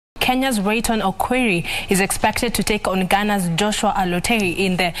Kenya's Rayton Okwiri is expected to take on Ghana's Joshua Allotey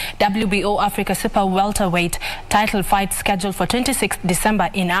in the WBO Africa Super welterweight title fight scheduled for 26 December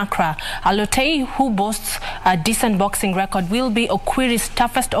in Accra. Allotey, who boasts a decent boxing record, will be Okwiri's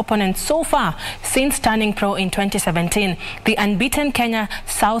toughest opponent so far since turning pro in 2017. The unbeaten Kenya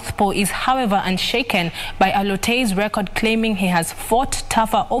southpaw is, however, unshaken by Allotey's record, claiming he has fought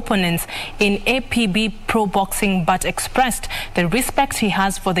tougher opponents in APB pro boxing but expressed the respect he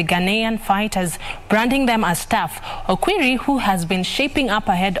has for the Ghanaian fighters, branding them as tough. Okwiri, who has been shaping up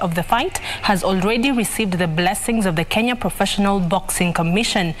ahead of the fight, has already received the blessings of the Kenya Professional Boxing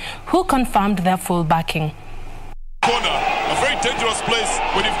Commission, who confirmed their full backing. Corner, a very dangerous place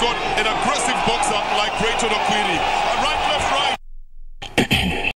when you've got an aggressive boxer like Rayton Okwiri.